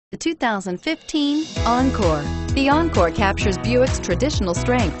The 2015 Encore. The Encore captures Buick's traditional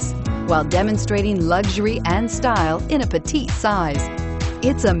strengths while demonstrating luxury and style in a petite size.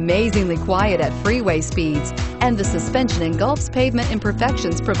 It's amazingly quiet at freeway speeds, and the suspension engulfs pavement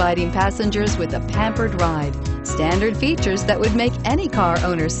imperfections, providing passengers with a pampered ride. Standard features that would make any car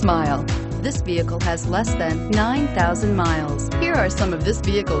owner smile. This vehicle has less than 9,000 miles. Here are some of this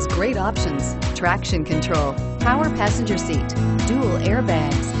vehicle's great options: traction control, power passenger seat, dual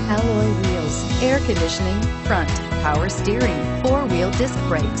airbags, alloy wheels, air conditioning, front, power steering, four-wheel disc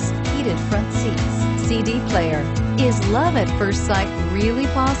brakes, heated front seats, CD player. Is love at first sight really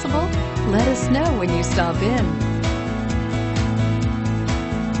possible? Let us know when you stop in.